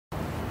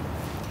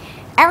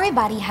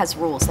Everybody has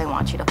rules they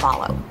want you to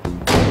follow.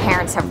 Your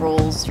parents have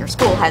rules, your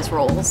school has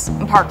rules,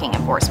 and parking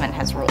enforcement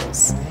has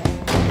rules.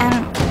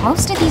 And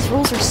most of these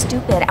rules are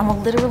stupid and will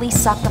literally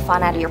suck the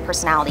fun out of your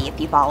personality if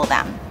you follow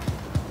them.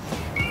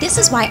 This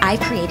is why I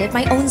created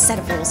my own set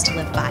of rules to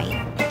live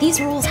by.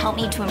 These rules help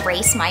me to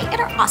embrace my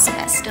inner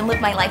awesomest and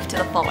live my life to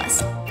the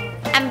fullest.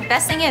 And the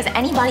best thing is,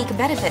 anybody can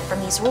benefit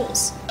from these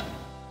rules.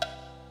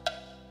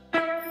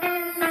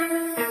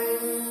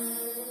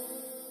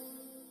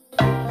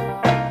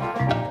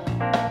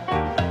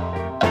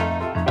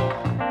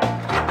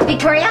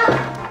 Victoria?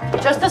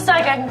 Just a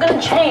sec, I'm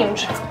gonna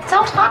change. It's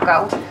El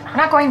Taco. I'm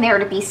not going there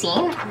to be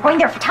seen. I'm going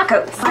there for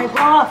tacos. My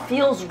bra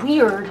feels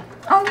weird.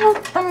 Oh,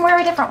 well, then wear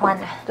a different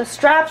one. The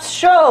straps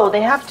show,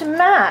 they have to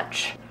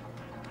match.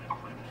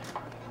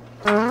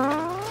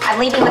 I'm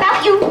leaving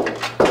without you.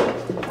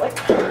 What?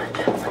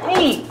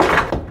 Hey.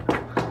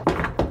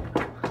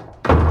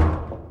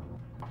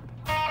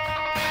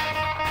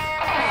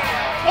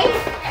 Hey,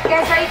 you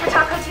guys ready for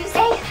Taco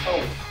Tuesday?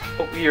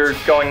 Oh, you're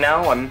going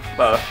now? I'm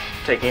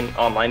taking an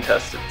online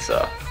test. It's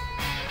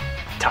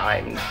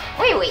timed.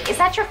 Wait, is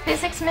that your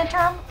physics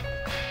midterm?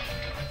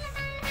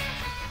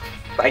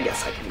 I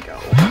guess I can go.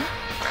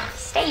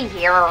 Stay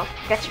here.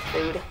 Get your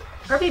food.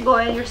 Herbie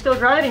boy, you're still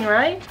driving,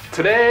 right?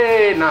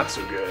 Today, not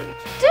so good.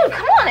 Dude,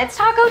 come on, it's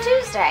Taco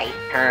Tuesday.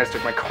 Parents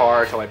took my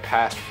car till I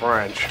passed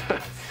French.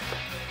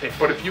 Hey,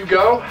 but if you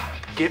go,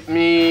 get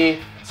me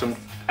some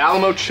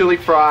Alamo chili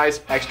fries,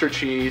 extra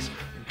cheese,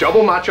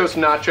 double machos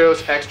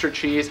nachos, extra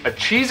cheese, a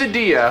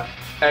cheesadilla,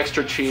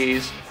 extra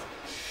cheese,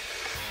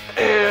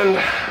 and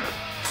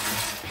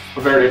a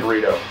verde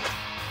burrito.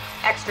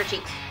 Extra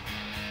cheese.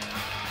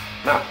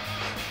 No.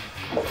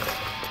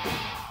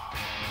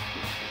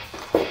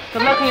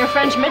 Good luck on your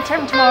French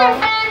midterm tomorrow.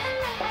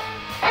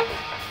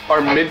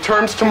 Our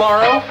midterms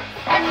tomorrow?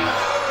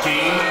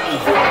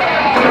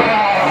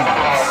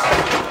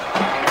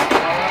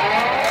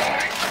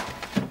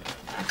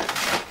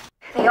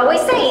 They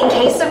always say, in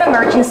case of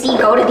emergency,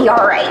 go to the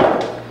RA.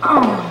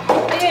 Oh,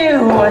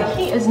 ew,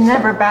 he is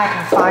never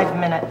back in 5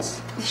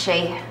 minutes.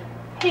 She.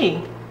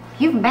 He?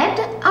 You've met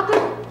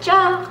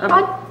Abdullah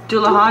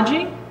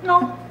Haji?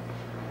 No.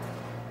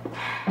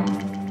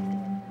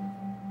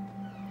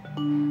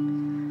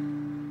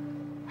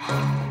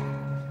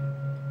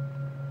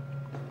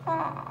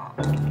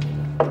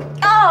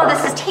 Oh,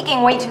 this is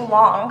taking way too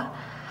long.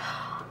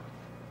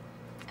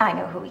 I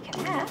know who we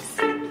can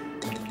ask.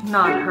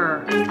 Not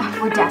her. Oh,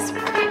 we're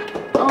desperate.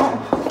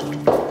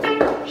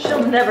 Oh.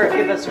 She'll never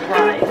give us a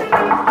ride.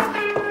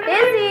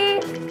 Busy.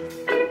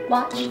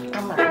 Watch.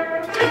 I'm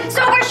learning.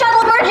 Sober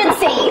shuttle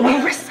emergency!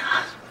 Marisa.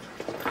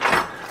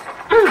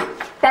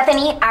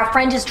 Bethany, our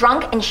friend is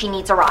drunk and she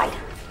needs a ride.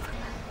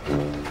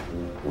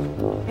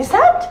 Is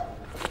that?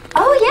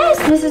 Oh yes,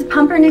 Mrs.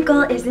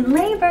 Pumpernickel is in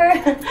labor.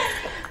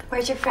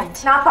 Where's your friend?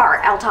 Not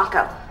far, El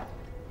Taco.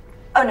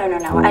 Oh no,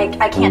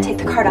 I can't take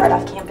the cart out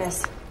off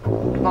campus.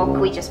 Well, can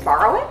we just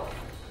borrow it?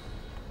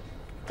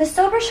 The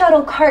sober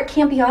shuttle cart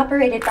can't be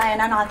operated by an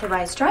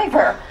unauthorized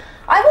driver.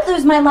 I would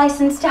lose my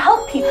license to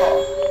help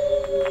people.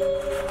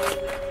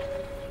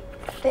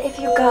 But if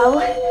you go,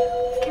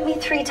 give me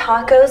 3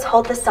 tacos,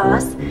 hold the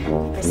sauce.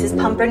 Mrs.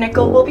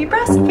 Pumpernickel will be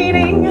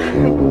breastfeeding.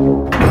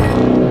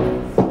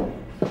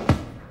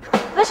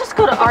 Let's just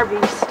go to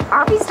Arby's.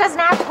 Arby's doesn't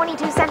have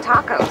 22-cent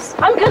tacos.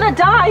 I'm gonna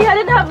die. I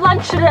didn't have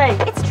lunch today.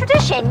 It's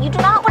tradition. You do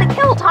not want to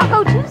kill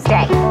Taco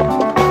Tuesday.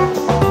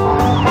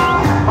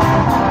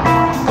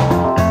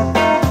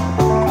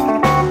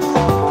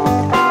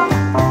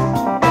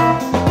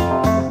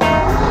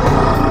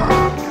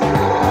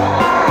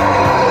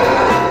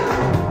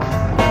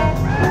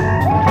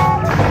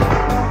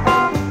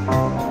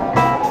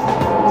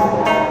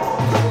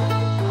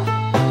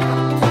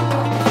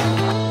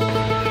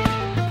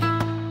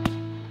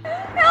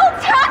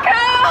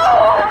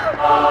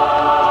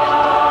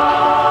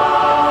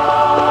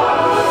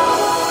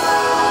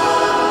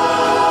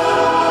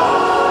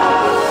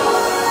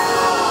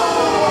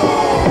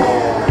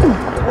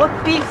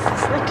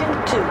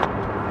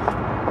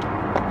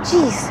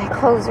 Jeez, they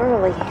close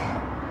early.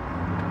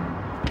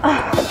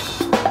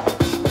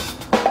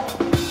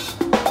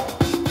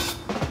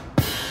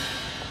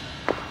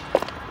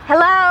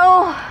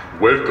 Hello?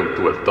 Welcome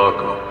to El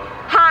Taco.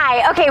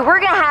 Hi, okay, we're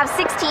gonna have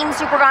 16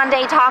 Super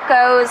Grande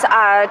tacos,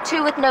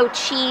 2 with no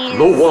cheese.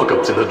 No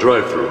walk-ups in the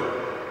drive-thru.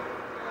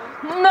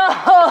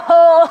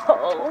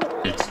 No!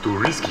 It's too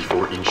risky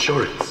for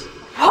insurance.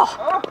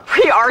 Oh,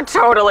 we are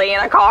totally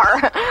in a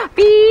car.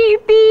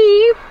 Beep,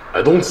 beep.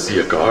 I don't see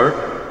a car.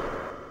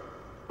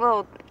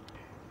 Well,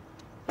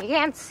 you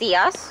can't see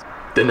us.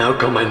 Then how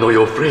come I know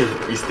your friend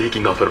is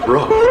taking off her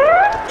bra?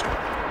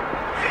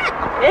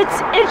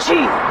 It's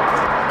itchy.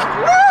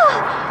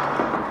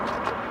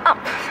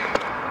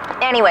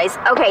 Anyways,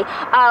 okay,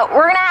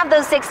 we're gonna have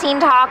those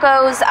 16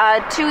 tacos,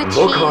 2 with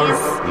No cheese.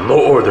 car, no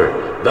order.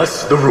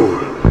 That's the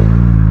rule.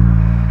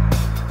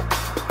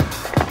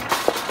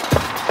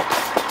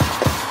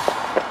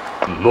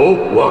 No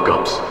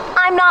walk-ups.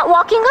 I'm not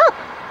walking up.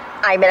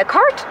 I'm in a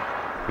cart.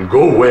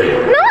 Go away.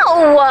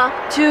 No!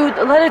 Dude,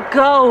 let it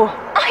go.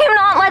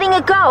 not letting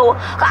it go.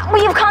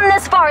 We've come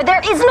this far.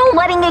 There is no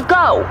letting it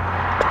go.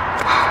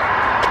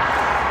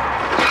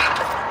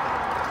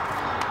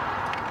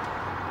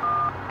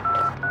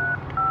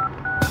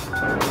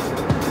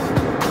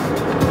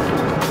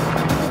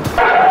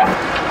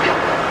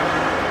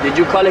 Did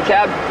you call a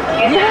cab?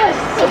 Yes!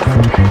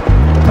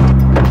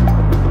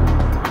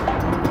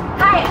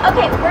 Hi,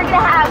 okay, we're gonna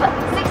have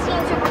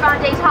 16 Super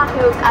Grande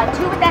tacos,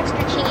 2 with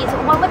extra cheese,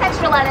 1 with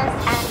extra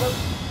lettuce, and...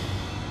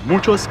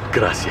 Muchas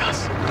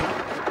gracias.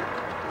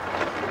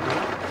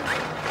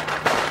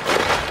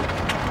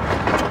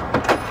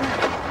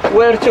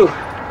 Where to?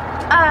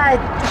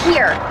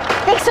 Here.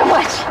 Thanks so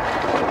much.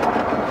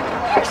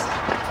 Cheers.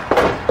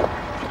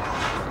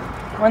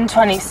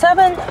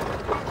 127.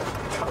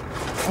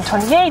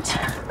 128.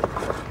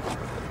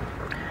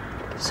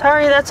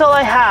 Sorry, that's all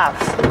I have.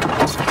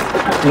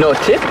 No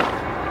tip?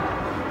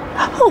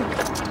 Oh!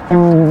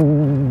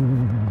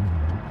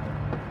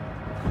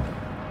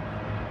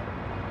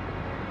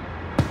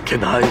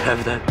 Can I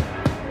have that?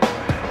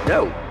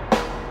 No.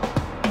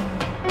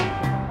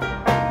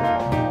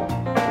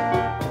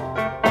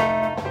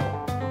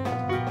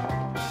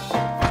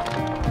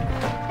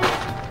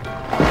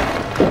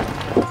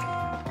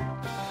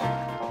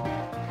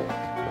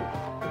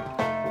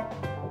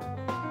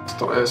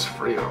 Esto es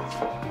frío.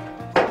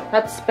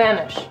 That's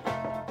Spanish.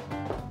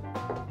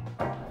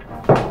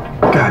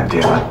 God damn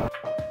it.